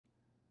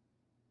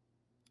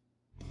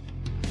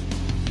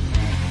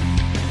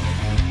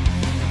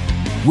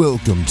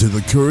Welcome to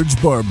the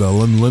Courage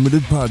Barbell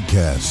Unlimited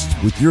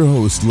podcast with your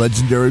host,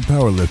 legendary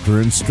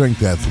powerlifter and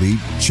strength athlete,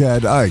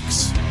 Chad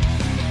Ikes.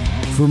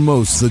 For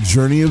most, the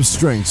journey of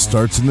strength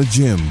starts in the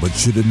gym, but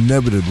should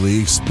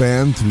inevitably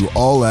expand through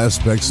all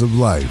aspects of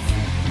life.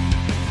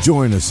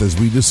 Join us as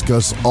we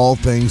discuss all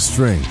things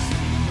strength.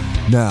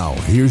 Now,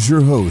 here's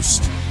your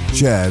host,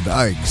 Chad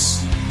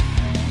Ikes.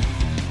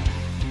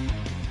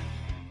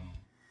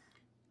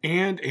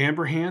 And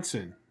Amber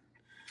Hansen.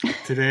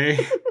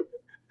 Today,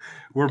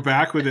 we're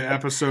back with the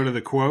episode of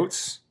the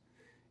quotes,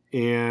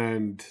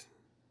 and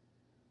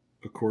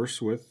of course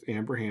with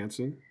Amber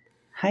Hansen.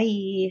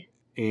 Hi.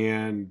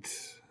 And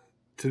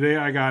today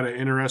I got an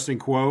interesting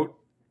quote.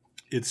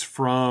 It's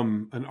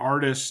from an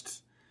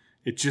artist.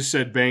 It just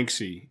said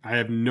Banksy. I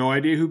have no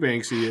idea who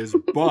Banksy is,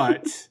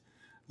 but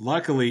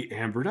luckily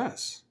Amber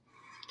does.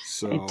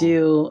 So I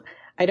do.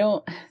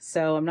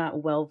 So I'm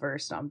not well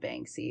versed on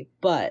Banksy,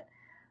 but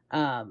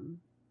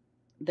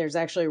there's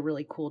actually a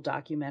really cool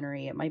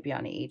documentary. It might be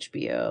on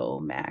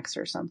HBO Max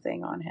or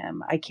something on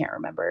him. I can't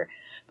remember.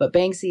 But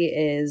Banksy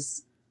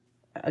is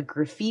a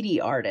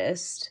graffiti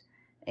artist,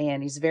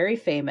 and he's very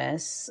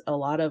famous. A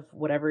lot of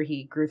whatever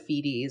he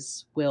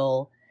graffitis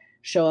will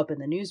show up in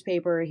the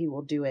newspaper. He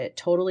will do it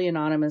totally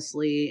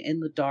anonymously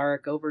in the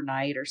dark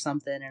overnight or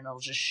something, and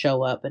it'll just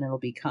show up and it'll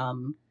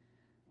become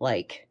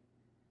like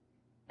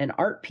an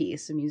art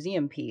piece, a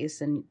museum piece.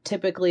 And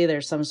typically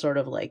there's some sort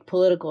of like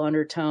political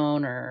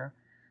undertone or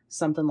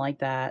something like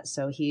that.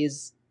 So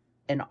he's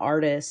an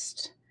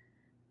artist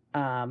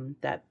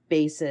that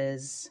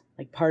bases,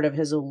 like, part of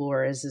his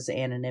allure is his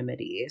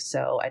anonymity.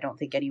 So I don't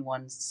think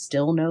anyone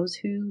still knows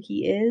who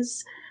he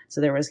is. So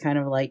there was kind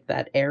of like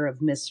that air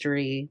of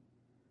mystery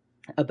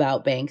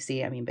about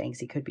Banksy. I mean,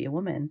 Banksy could be a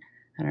woman.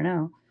 I don't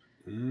know.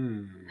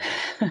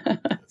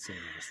 That's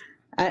interesting.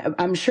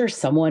 I'm sure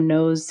someone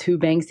knows who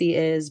Banksy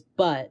is,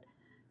 but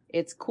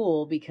it's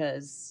cool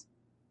because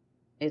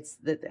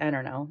I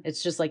don't know.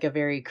 It's just like a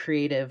very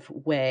creative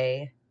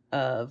way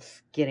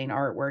of getting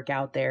artwork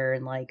out there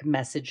and like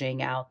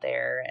messaging out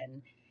there,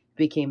 and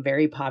became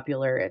very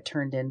popular. It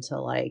turned into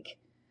like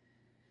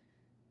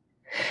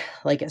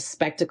a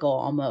spectacle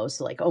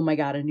almost, like, oh my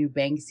God, a new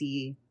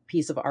Banksy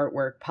piece of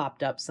artwork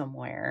popped up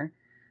somewhere.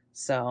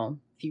 So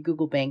if you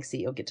Google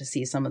Banksy, you'll get to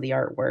see some of the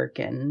artwork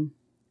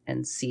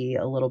and see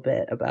a little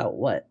bit about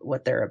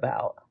what they're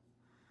about.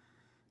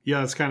 Yeah,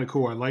 that's kind of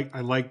cool. I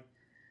like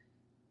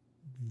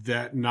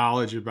that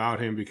knowledge about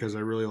him because I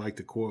really like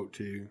the quote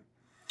too.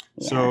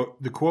 Yeah. So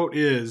the quote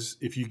is,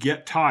 if you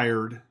get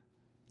tired,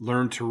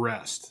 learn to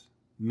rest,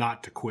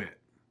 not to quit.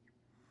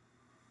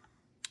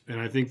 And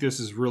I think this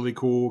is really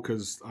cool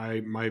because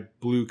my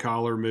blue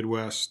collar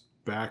Midwest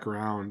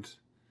background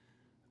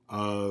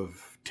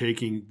of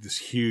taking this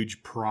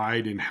huge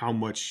pride in how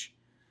much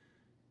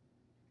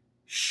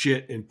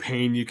shit and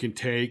pain you can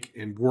take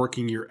and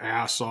working your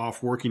ass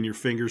off, working your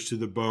fingers to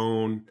the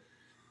bone,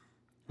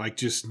 like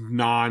just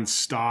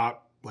nonstop.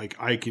 Like,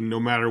 I can,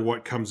 no matter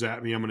what comes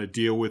at me, I'm going to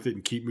deal with it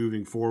and keep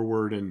moving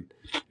forward.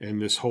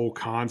 And this whole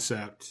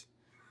concept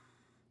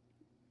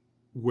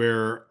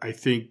where I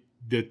think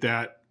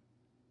that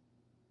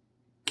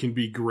can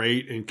be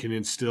great and can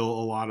instill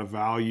a lot of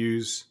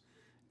values,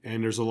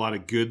 and there's a lot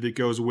of good that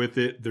goes with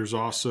it. There's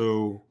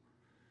also,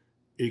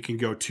 it can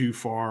go too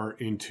far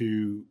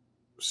into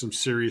some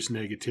serious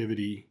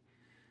negativity.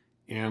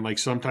 And like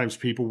sometimes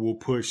people will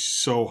push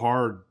so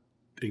hard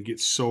and get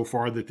so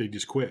far that they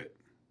just quit.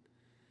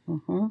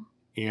 Mm-hmm.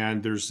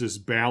 And there's this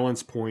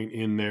balance point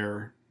in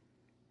there.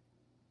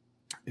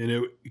 And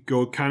it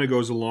kind of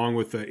goes along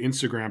with the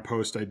Instagram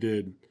post I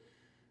did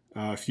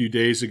a few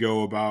days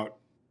ago about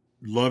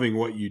loving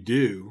what you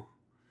do.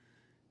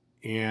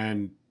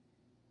 And,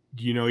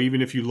 you know,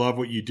 even if you love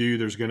what you do,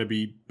 there's going to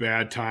be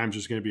bad times.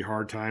 There's going to be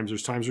hard times.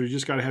 There's times where you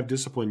just got to have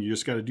discipline. You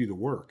just got to do the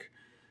work.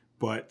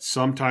 But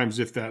sometimes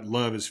if that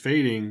love is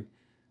fading,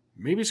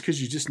 maybe it's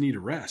because you just need a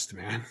rest,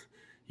 man.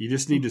 You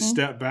just need to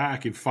step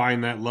back and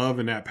find that love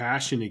and that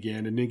passion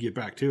again and then get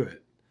back to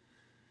it.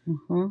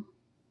 Mm-hmm.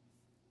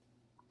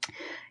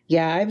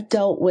 Yeah, I've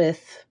dealt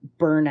with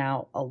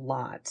burnout a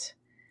lot.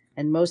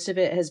 And most of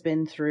it has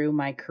been through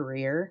my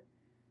career,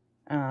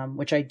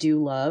 which I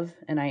do love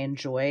and I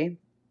enjoy.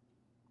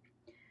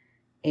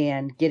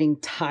 And getting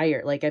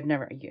tired, like I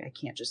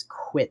can't just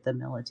quit the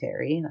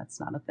military.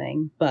 That's not a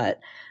thing. But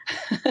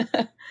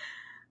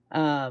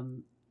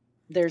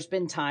there's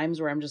been times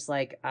where I'm just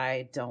like,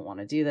 I don't want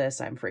to do this.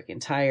 I'm freaking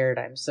tired.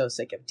 I'm so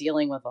sick of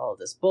dealing with all of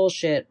this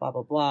bullshit, blah,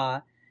 blah,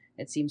 blah.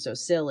 It seems so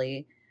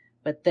silly.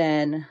 But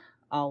then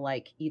I'll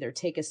like either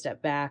take a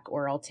step back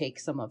or I'll take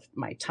some of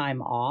my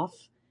time off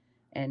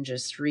and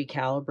just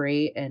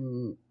recalibrate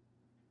and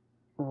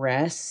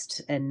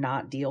rest and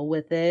not deal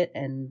with it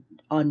and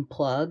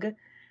unplug.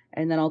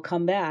 And then I'll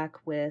come back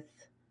with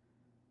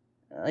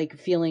like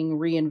feeling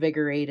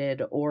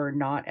reinvigorated or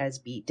not as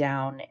beat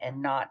down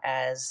and not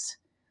as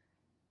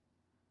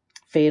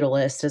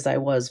fatalist as I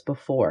was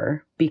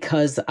before,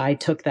 because I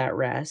took that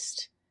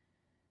rest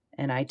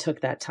and I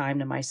took that time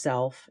to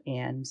myself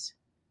and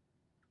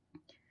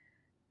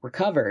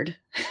recovered.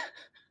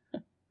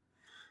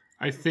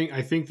 I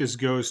think this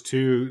goes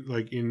to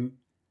like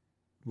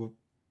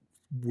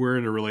we're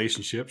in a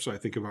relationship, so I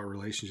think about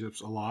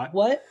relationships a lot.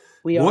 What?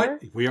 We are?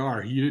 We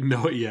are. You didn't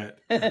know it yet.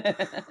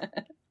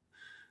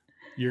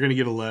 You're gonna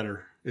get a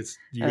letter.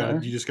 You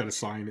just gotta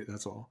sign it.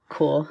 That's all.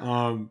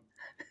 Cool.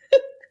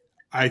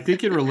 I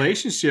think in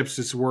relationships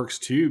this works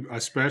too,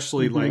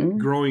 especially like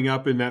growing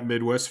up in that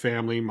Midwest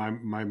family.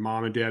 My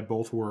mom and dad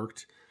both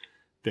worked.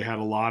 They had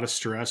a lot of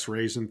stress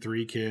raising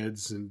 3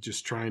 kids and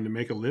just trying to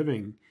make a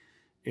living.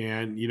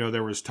 And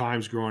there was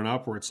times growing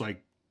up where it's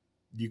like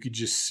you could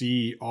just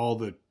see all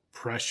the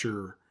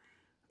pressure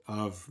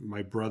of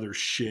my brother's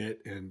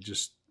shit and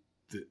just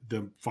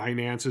the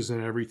finances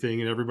and everything,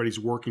 and everybody's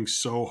working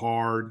so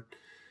hard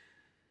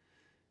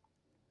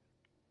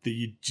that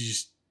you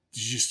just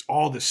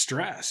all the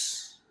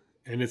stress.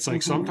 And it's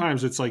like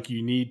sometimes it's like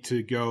you need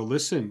to go,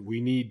 listen,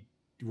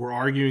 we're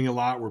arguing a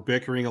lot, we're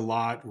bickering a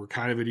lot, we're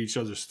kind of at each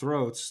other's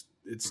throats.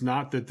 It's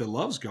not that the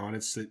love's gone,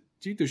 it's that,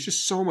 dude, there's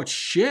just so much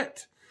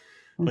shit.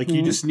 Like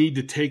you just need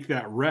to take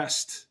that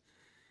rest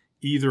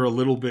either a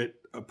little bit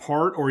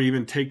apart or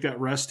even take that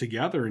rest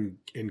together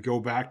and go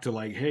back to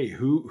like, hey,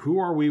 who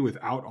are we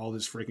without all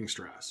this freaking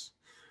stress?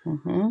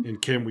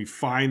 And can we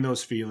find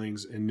those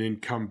feelings and then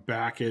come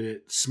back at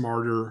it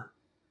smarter,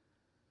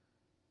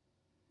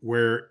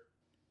 where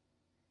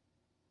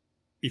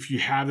if you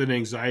have that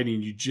anxiety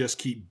and you just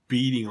keep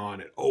beating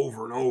on it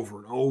over and over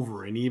and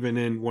over, and even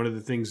in one of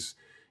the things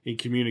in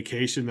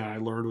communication that I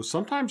learned was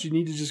sometimes you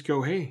need to just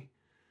go, hey,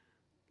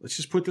 let's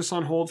just put this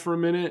on hold for a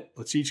minute.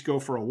 Let's each go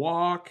for a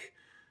walk.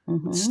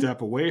 Let's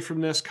step away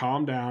from this,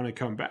 calm down, and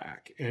come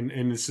back. And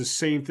it's the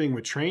same thing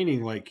with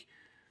training. Like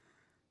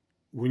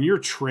when you're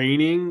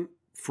training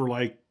for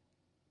like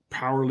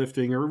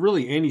powerlifting or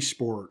really any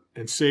sport,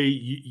 and say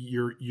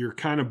you're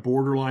kind of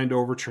borderline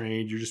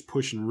overtrained, you're just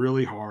pushing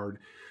really hard,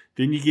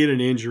 then you get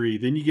an injury,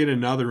 then you get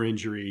another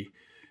injury,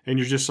 and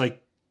you're just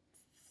like,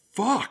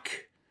 fuck.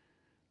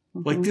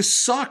 Like this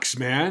sucks,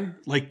 man.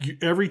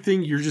 Like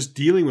everything, you're just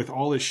dealing with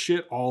all this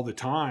shit all the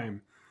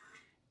time.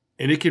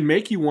 And it can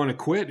make you want to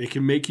quit. It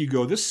can make you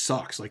go, this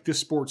sucks. Like this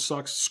sport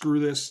sucks. Screw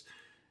this.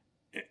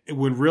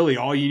 When really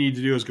all you need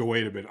to do is go,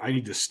 wait a minute. I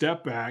need to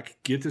step back,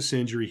 get this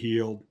injury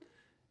healed,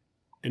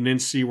 and then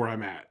see where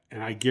I'm at.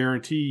 And I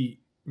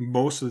guarantee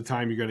most of the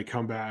time you're going to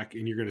come back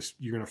and you're going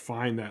to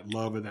find that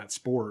love of that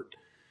sport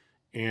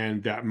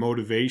and that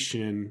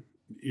motivation.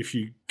 If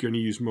you're going to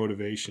use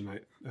motivation, I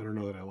don't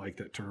know that I like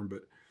that term, but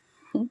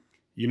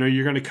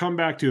you're going to come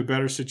back to a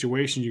better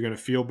situation. You're going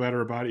to feel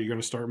better about it. You're going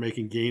to start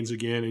making gains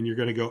again. And you're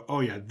going to go, oh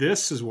yeah,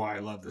 this is why I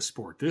love this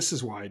sport. This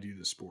is why I do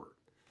this sport.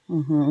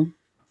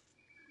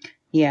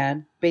 Yeah.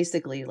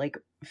 Basically like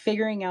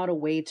figuring out a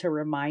way to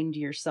remind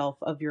yourself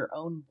of your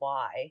own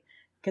why.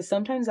 Because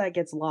sometimes that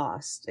gets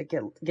lost. It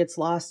gets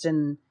lost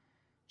in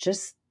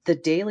just the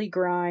daily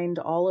grind,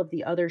 all of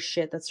the other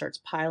shit that starts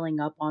piling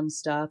up on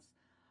stuff.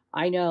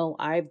 I know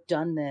I've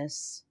done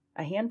this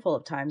a handful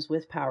of times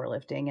with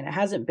powerlifting, and it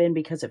hasn't been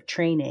because of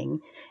training.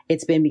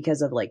 It's been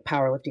because of like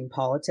powerlifting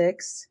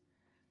politics,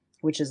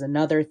 which is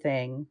another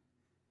thing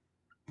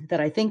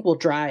that I think will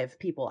drive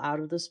people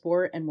out of the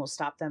sport and will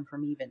stop them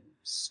from even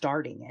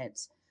starting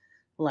it.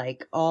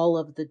 Like all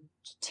of the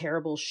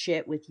terrible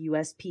shit with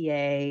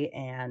USPA,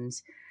 and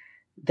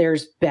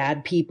there's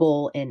bad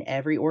people in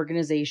every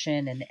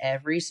organization and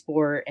every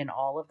sport and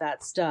all of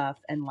that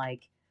stuff. And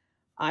like,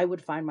 I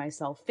would find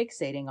myself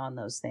fixating on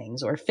those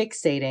things, or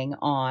fixating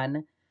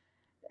on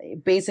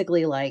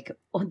basically like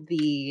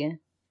the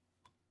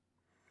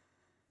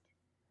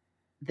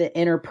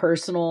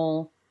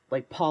interpersonal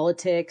like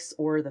politics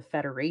or the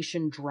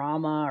federation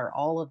drama or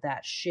all of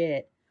that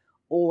shit.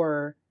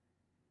 Or,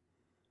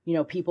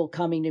 people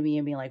coming to me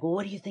and being like, well,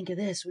 what do you think of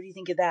this? What do you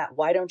think of that?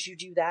 Why don't you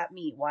do that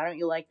meet? Why don't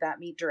you like that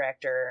meet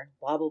director?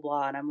 Blah, blah,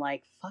 blah. And I'm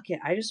like, fuck it.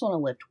 I just want to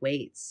lift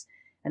weights.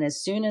 And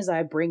as soon as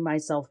I bring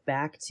myself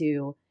back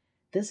to,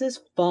 this is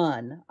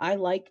fun. I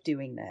like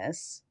doing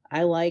this.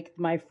 I like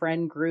my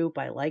friend group.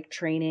 I like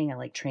training. I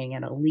like training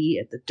at Elite,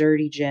 at the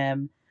Dirty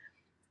Gym.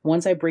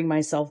 Once I bring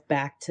myself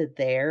back to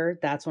there,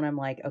 that's when I'm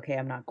like, okay,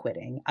 I'm not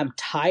quitting. I'm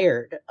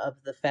tired of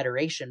the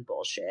federation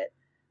bullshit.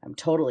 I'm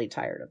totally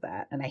tired of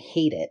that. And I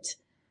hate it.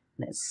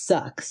 And it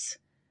sucks.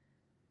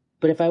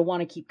 But if I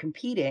want to keep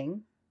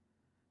competing,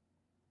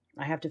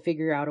 I have to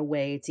figure out a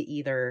way to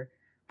either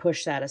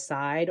push that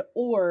aside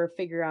or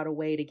figure out a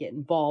way to get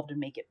involved and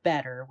make it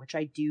better, which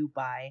I do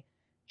by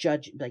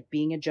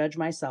being a judge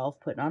myself,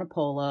 putting on a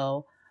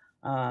polo,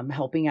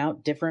 helping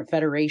out different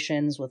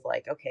federations with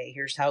like, okay,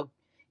 here's how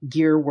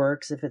gear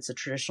works if it's a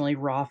traditionally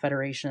raw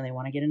federation and they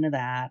want to get into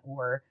that,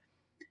 or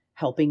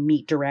helping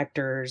meet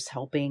directors,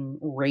 helping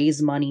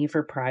raise money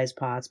for prize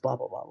pots, blah,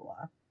 blah, blah,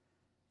 blah.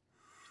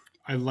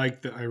 I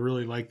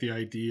really like the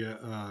idea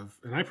of,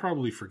 and I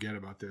probably forget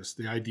about this,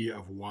 the idea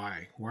of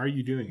why. Why are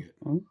you doing it?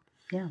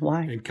 Yeah,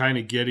 why? And kind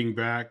of getting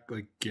back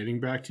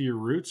to your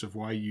roots of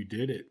why you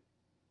did it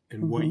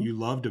and what you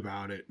loved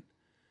about it.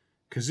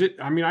 Because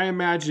I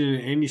imagine in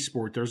any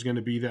sport, there's going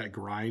to be that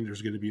grind.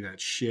 There's going to be that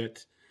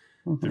shit.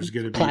 There's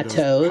going to be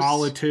those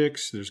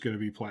politics. There's going to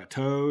be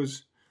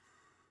plateaus.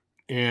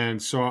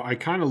 And so I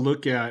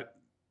look at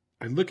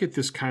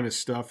this kind of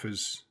stuff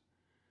as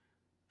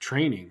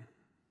training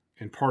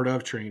and part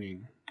of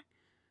training.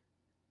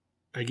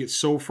 I get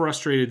so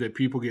frustrated that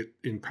people get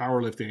in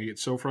powerlifting. I get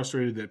so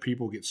frustrated that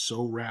people get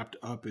so wrapped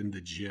up in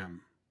the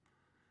gym.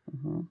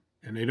 Mm-hmm.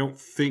 And they don't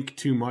think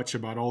too much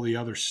about all the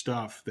other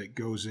stuff that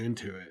goes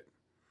into it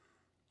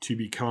to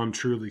become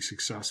truly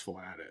successful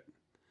at it.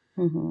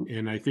 Mm-hmm.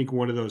 And I think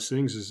one of those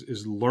things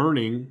is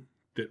learning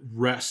that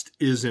rest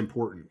is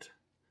important.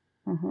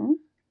 Mm-hmm.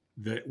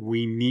 That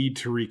we need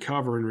to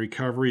recover, and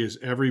recovery is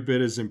every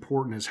bit as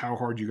important as how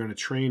hard you're going to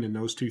train, and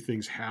those two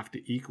things have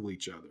to equal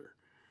each other.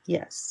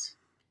 Yes.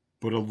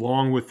 But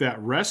along with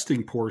that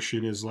resting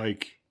portion is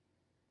like,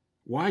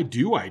 why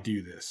do I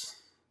do this?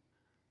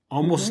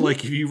 Almost Mm-hmm.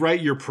 like if you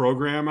write your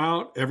program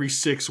out every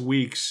 6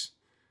 weeks,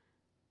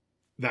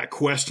 that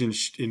question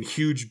in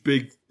huge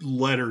big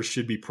letters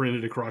should be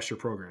printed across your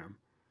program.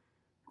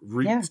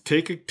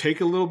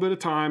 Take a little bit of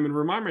time and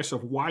remind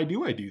myself, why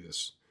do I do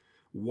this?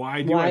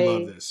 Why do I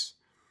love this?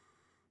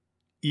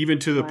 Even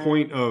to the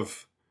point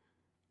of,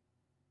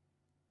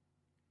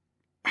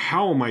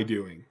 how am I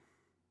doing?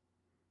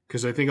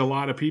 Because I think a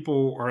lot of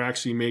people are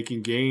actually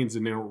making gains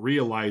and they don't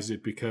realize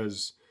it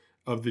because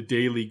of the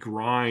daily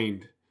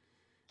grind.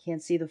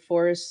 Can't see the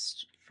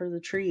forest for the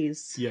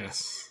trees.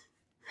 Yes.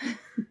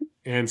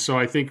 And so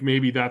I think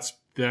maybe that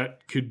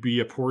could be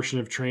a portion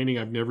of training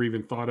I've never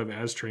even thought of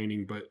as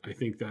training, but I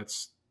think I've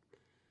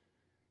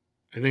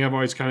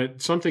always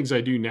some things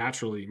I do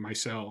naturally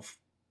myself,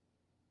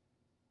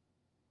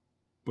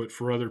 but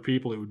for other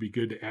people, it would be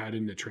good to add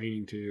in the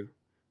training too.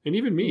 And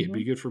even me, It'd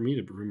be good for me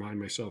to remind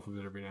myself of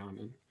it every now and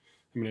then.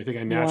 I mean, I think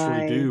I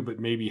naturally do, but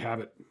maybe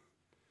have it.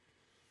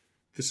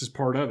 This is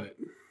part of it.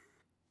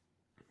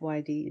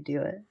 Why do you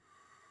do it?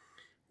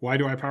 Why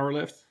do I power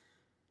lift?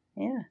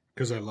 Yeah.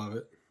 Because I love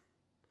it.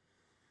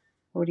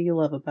 What do you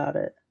love about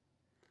it?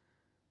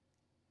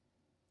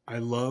 I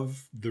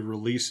love the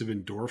release of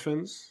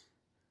endorphins.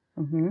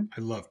 Mm-hmm.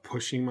 I love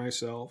pushing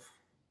myself.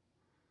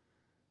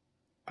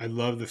 I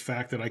love the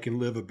fact that I can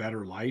live a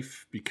better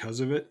life because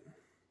of it.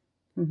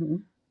 Mm-hmm.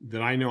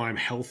 That I know I'm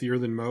healthier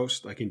than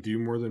most. I can do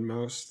more than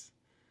most.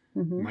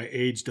 Mm-hmm. My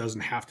age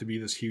doesn't have to be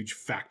this huge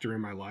factor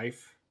in my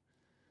life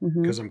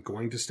Mm-hmm. because I'm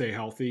going to stay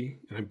healthy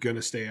and I'm going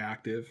to stay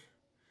active.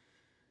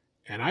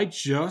 And I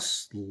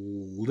just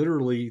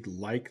literally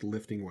like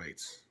lifting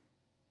weights.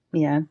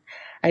 Yeah.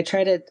 I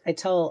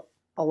tell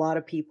a lot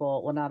of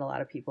people, well, not a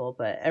lot of people,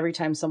 but every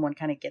time someone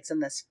kind of gets in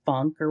this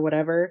funk or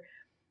whatever,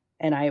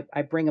 and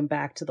I bring them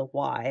back to the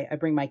why, I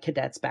bring my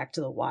cadets back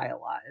to the why a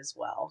lot as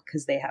well,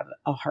 because they have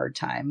a hard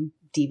time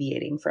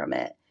deviating from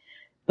it.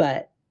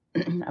 But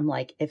I'm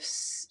like,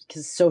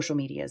 because social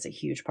media is a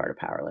huge part of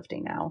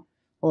powerlifting now,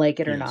 like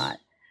it or not.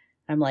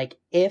 I'm like,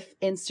 if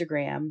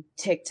Instagram,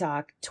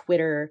 TikTok,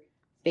 Twitter,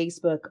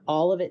 Facebook,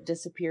 all of it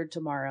disappeared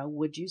tomorrow,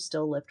 would you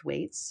still lift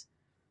weights?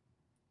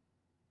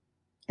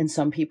 And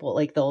some people,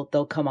 like,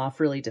 they'll come off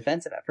really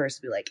defensive at first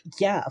and be like,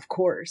 yeah, of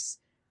course.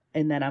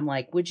 And then I'm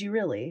like, would you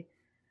really?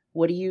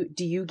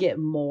 Do you get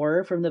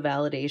more from the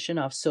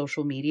validation of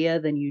social media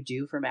than you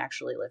do from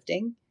actually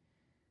lifting?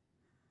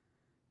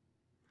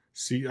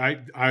 See, I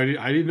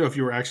didn't know if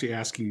you were actually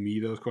asking me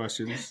those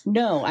questions.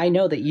 No, I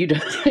know that you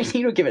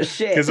don't give a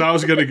shit. Because I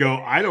was going to go,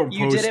 I don't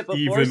You post did it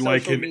even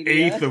like an media.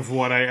 eighth of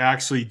what I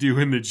actually do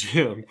in the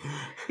gym.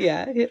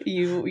 Yeah,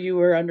 you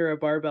were under a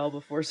barbell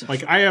before social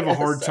Like, I have media,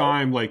 a hard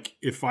time, like,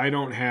 if I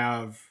don't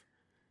have,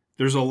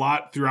 there's a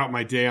lot throughout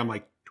my day, I'm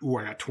like, ooh,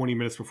 I got 20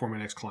 minutes before my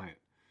next client.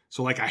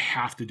 So, like, I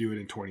have to do it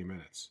in 20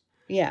 minutes.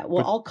 Yeah,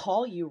 well, I'll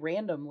call you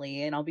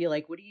randomly and I'll be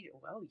like, what do you do?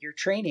 Oh, you're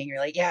training. You're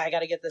like, yeah, I got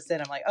to get this in.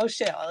 I'm like, oh,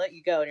 shit, I'll let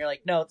you go. And you're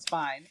like, no, it's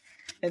fine.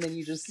 And then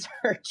you just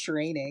start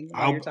training.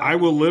 I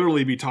will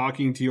literally be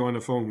talking to you on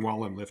the phone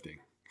while I'm lifting.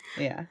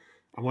 Yeah.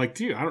 I'm like,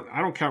 dude,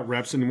 I don't count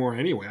reps anymore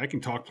anyway. I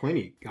can talk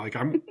plenty. Like,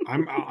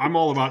 I'm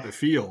all about the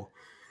feel.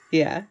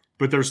 Yeah.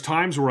 But there's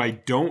times where I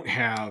don't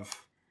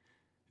have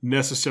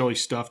necessarily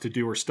stuff to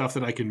do or stuff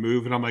that I can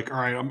move. And I'm like, all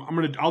right,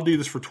 I'll do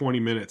this for 20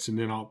 minutes. And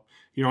then I'll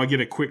get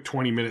a quick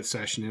 20-minute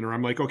session in, or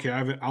I'm like, okay,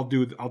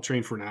 I'll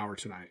train for an hour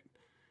tonight.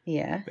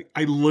 Yeah. Like,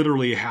 I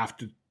literally have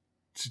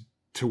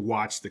to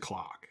watch the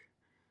clock.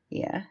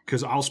 Yeah.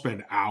 Because I'll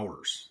spend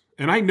hours.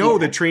 And I know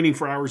that training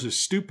for hours is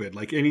stupid.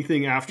 Like,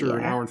 anything after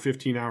an hour and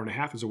 15, hour and a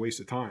half is a waste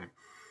of time.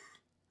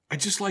 I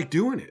just like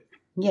doing it.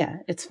 Yeah,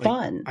 it's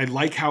fun. I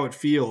like how it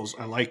feels.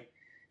 I like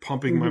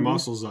pumping my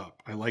muscles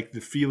up. I like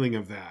the feeling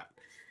of that.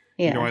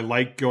 Yeah. I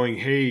like going,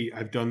 hey,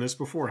 I've done this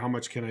before. How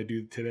much can I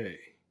do today?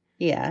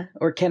 Yeah.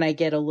 Or can I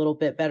get a little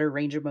bit better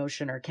range of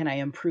motion, or can I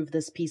improve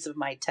this piece of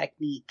my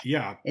technique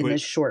in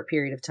this short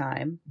period of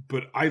time?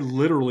 But I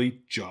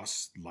literally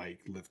just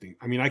like lifting.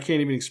 I mean, I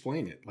can't even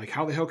explain it. Like,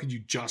 how the hell could you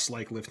just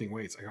like lifting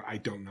weights? I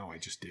don't know. I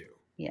just do.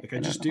 Yeah. Like, I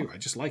just do. I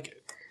just like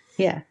it.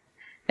 Yeah.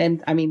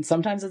 And I mean,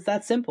 sometimes it's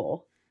that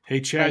simple.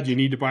 Hey, Chad, you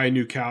need to buy a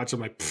new couch. I'm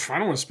like, I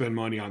don't want to spend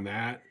money on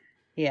that.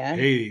 Yeah.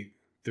 Hey,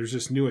 there's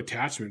this new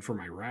attachment for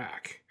my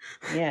rack.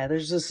 Yeah,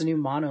 there's just a new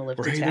monolift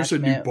Or, hey, attachment. there's a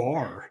new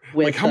bar.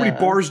 With, like, how many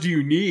bars do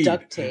you need?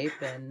 Duct tape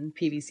and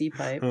PVC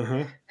pipe.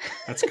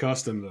 That's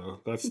custom,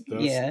 though. That's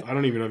Yeah. I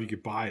don't even know if you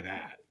could buy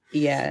that.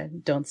 Yeah,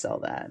 don't sell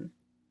that.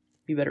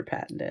 You better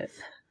patent it.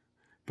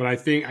 But I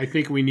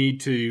think we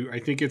need to. I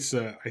think it's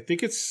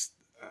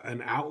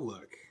an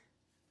outlook,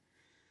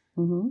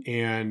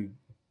 and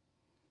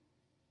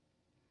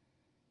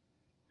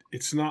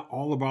it's not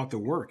all about the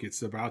work.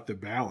 It's about the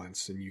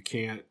balance, and you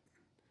can't.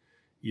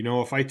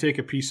 If I take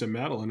a piece of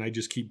metal and I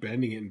just keep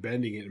bending it and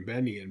bending it and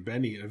bending it and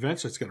bending it,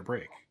 eventually it's going to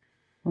break.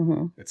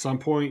 At some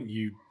point,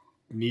 you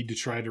need to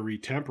try to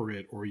retemper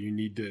it, or you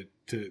need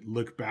to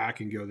look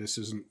back and go, this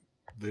isn't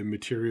the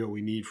material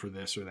we need for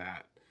this or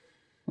that.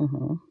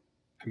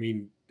 I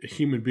mean, a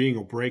human being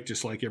will break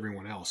just like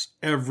everyone else.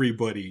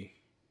 Everybody,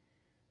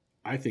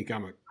 I think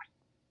I'm a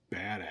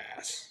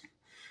badass.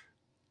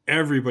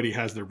 Everybody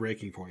has their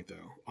breaking point,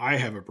 though. I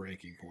have a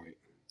breaking point.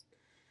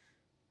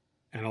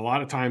 And a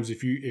lot of times,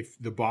 if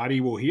the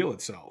body will heal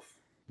itself,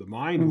 the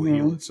mind will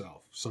heal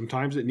itself.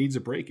 Sometimes it needs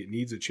a break. It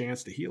needs a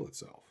chance to heal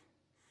itself.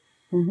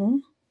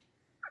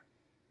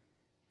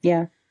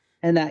 Yeah.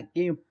 And that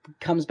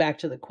comes back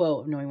to the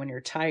quote of knowing when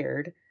you're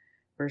tired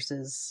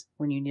versus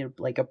when you need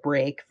like a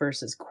break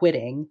versus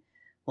quitting.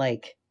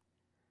 Like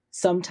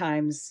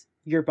sometimes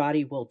your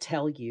body will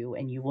tell you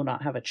and you will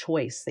not have a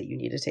choice that you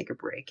need to take a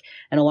break.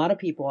 And a lot of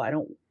people, I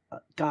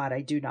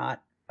do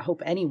not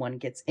hope anyone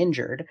gets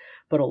injured,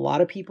 but a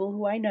lot of people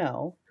who I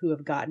know who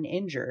have gotten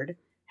injured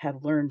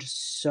have learned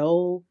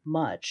so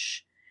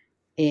much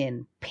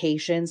in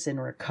patience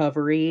and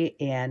recovery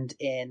and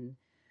in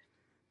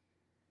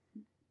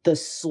the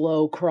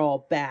slow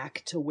crawl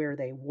back to where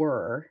they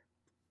were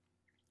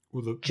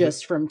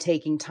from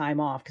taking time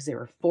off because they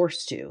were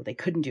forced to. They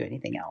couldn't do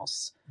anything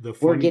else.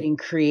 Or getting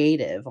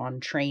creative on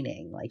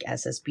training like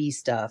SSB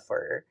stuff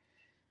or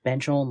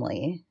bench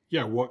only.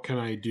 Yeah, what can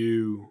I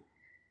do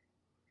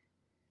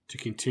to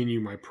continue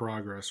my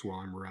progress while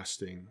I'm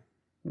resting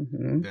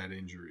that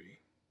injury?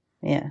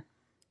 Yeah.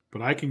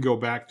 But I can go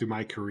back to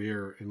my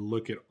career and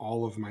look at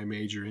all of my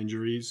major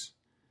injuries.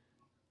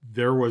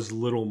 There was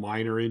little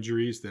minor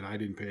injuries that I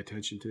didn't pay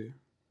attention to.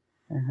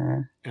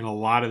 And a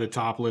lot of the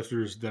top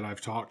lifters that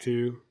I've talked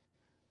to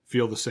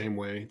feel the same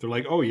way. They're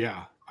like, oh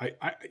yeah,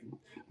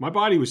 my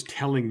body was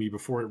telling me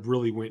before it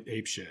really went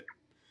apeshit.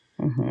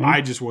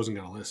 I just wasn't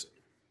going to listen.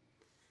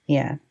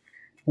 Yeah.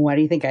 Why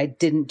do you think I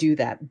didn't do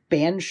that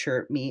band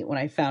shirt meet when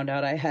I found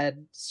out I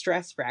had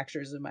stress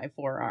fractures in my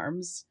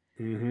forearms?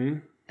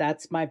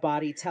 That's my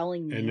body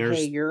telling me,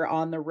 hey, you're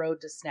on the road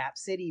to Snap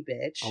City,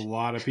 bitch. A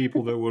lot of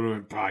people that would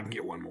have I can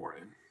get one more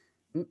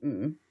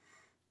in.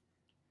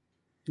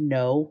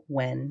 Know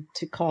when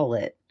to call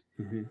it.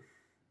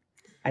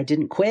 I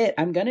didn't quit.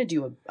 I'm going to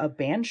do a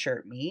band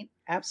shirt meet.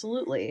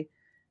 Absolutely.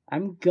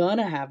 I'm going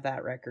to have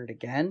that record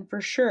again for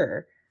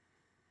sure.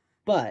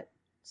 But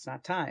it's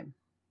not time.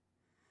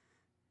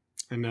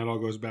 And that all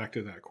goes back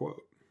to that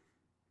quote,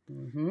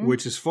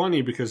 which is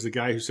funny because the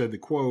guy who said the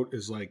quote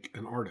is like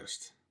an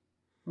artist.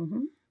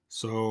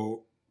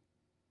 So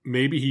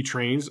maybe he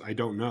trains. I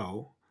don't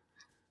know.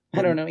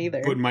 I don't know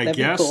either. But my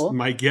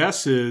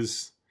guess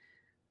is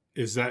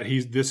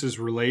that this is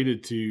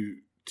related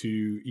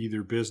to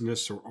either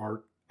business or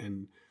art.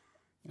 And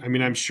I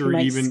mean, I'm sure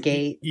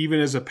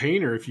even as a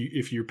painter,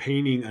 if you're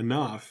painting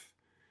enough,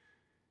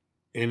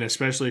 and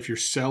especially if you're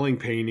selling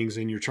paintings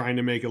and you're trying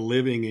to make a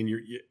living and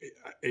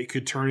it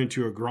could turn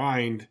into a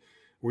grind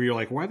where you're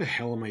like, why the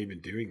hell am I even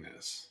doing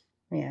this?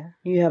 Yeah.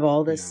 You have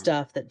all this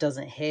stuff that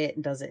doesn't hit.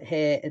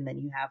 And then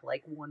you have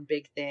like one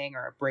big thing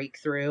or a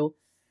breakthrough.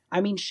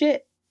 I mean,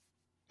 shit,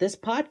 this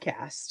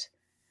podcast,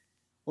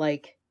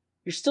 like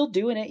you're still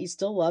doing it. You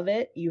still love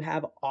it. You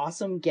have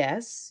awesome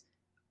guests,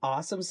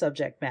 awesome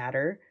subject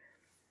matter.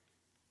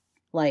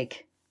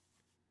 Like,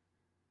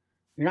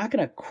 you're not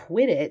going to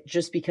quit it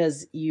just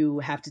because you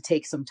have to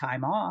take some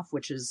time off,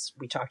 which is,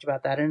 we talked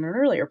about that in an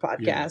earlier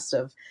podcast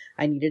of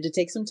I needed to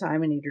take some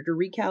time. I needed to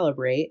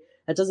recalibrate.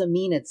 That doesn't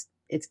mean it's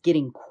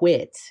getting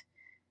quit.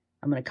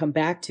 I'm going to come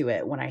back to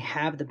it when I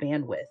have the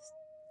bandwidth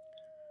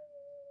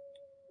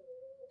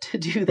to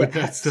do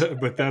that.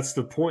 But that's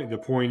the point. The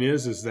point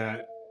is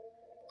that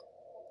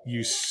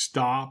you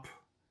stop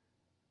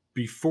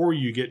before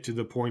you get to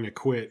the point of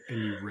quit and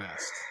you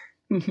rest.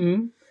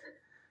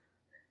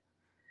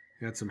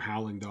 Had some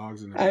howling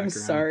dogs in the background. I'm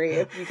sorry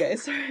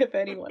if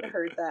anyone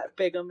heard that.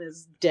 Bigham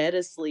is dead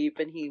asleep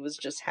and he was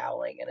just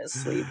howling in his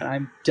sleep and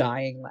I'm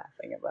dying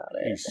laughing about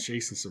it. He's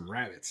chasing some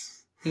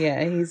rabbits.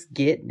 Yeah, he's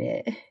getting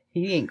it.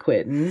 He ain't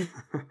quitting.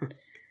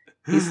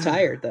 He's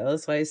tired though,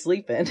 that's why he's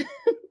sleeping.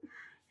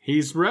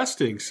 He's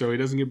resting so he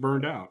doesn't get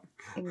burned out.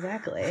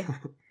 Exactly.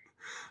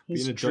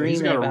 He's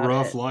got a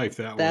rough life.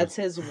 That's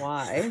his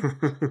why.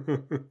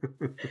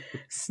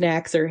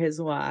 Snacks are his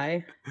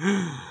why.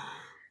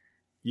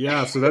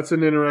 Yeah, so that's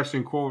an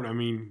interesting quote. I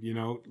mean,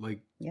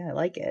 yeah, I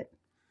like it.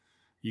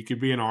 You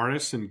could be an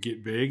artist and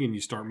get big and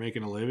you start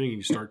making a living and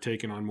you start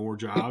taking on more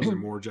jobs and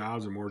more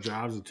jobs and more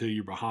jobs until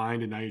you're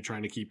behind and now you're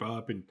trying to keep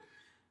up and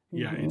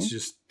yeah, it's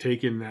just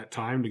taking that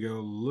time to go,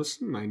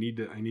 listen, I need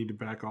to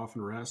back off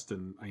and rest,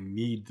 and I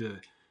need to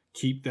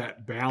keep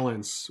that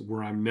balance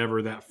where I'm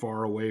never that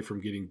far away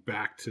from getting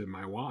back to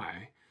my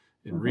why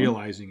and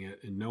realizing it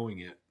and knowing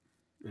it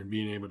and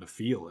being able to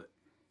feel it.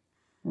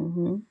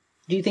 Mm-hmm.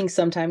 Do you think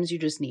sometimes you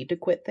just need to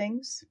quit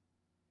things?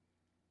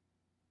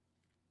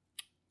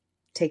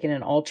 Taking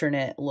an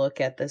alternate look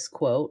at this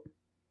quote.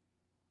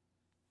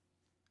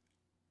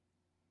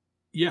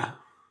 Yeah.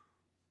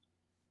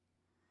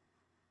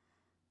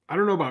 I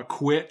don't know about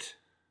quit,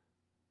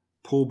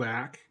 pull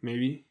back,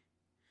 maybe.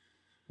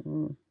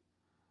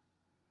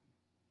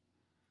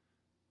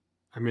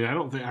 I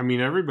mean,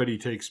 everybody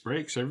takes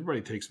breaks.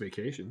 Everybody takes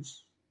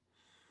vacations.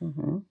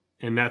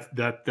 And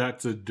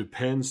that's a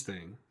depends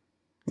thing.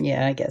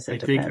 Yeah, I guess it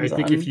depends. I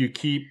think if you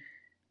keep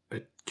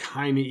a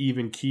kind of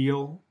even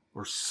keel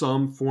or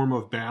some form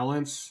of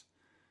balance,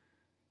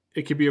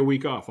 it could be a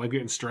week off. I'm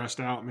getting stressed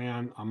out,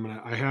 man.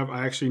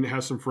 I actually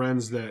have some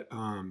friends that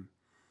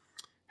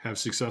have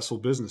successful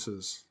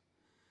businesses,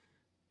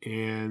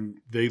 and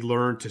they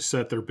learn to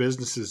set their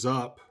businesses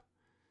up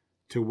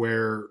to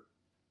where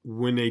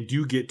when they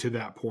do get to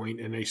that point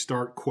and they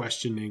start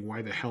questioning,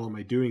 why the hell am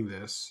I doing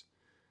this?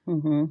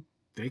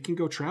 They can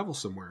go travel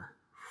somewhere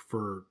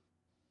for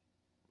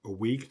a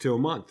week to a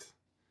month.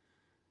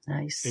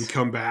 Nice. And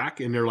come back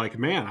and they're like,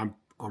 man,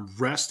 I'm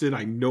rested.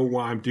 I know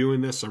why I'm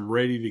doing this. I'm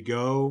ready to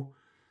go.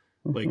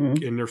 Like,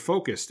 and they're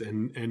focused.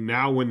 And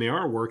now when they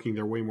are working,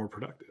 they're way more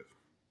productive.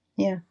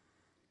 Yeah.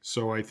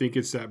 So I think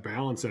it's that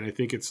balance. And I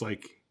think it's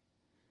like,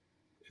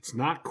 it's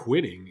not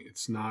quitting.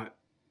 It's not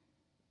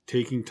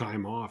taking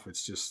time off.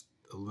 It's just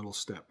a little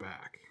step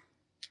back.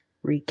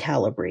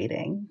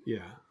 Recalibrating. Yeah.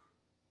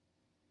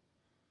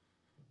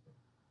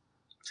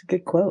 It's a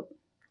good quote.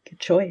 Good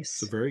choice.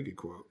 It's a very good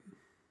quote.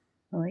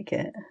 I like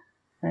it.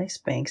 Nice,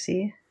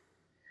 Banksy.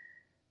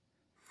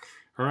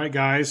 All right,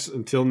 guys.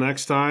 Until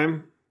next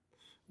time,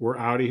 we're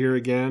out of here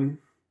again.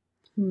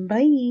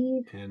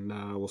 Bye. And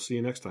we'll see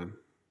you next time.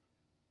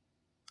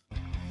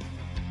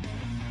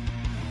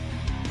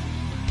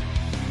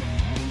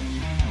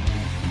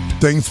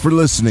 Thanks for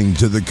listening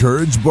to the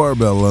Courage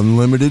Barbell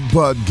Unlimited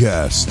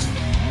podcast.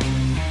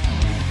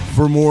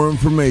 For more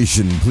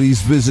information,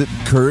 please visit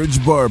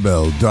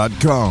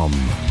CourageBarbell.com.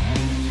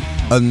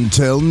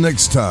 Until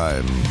next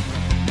time.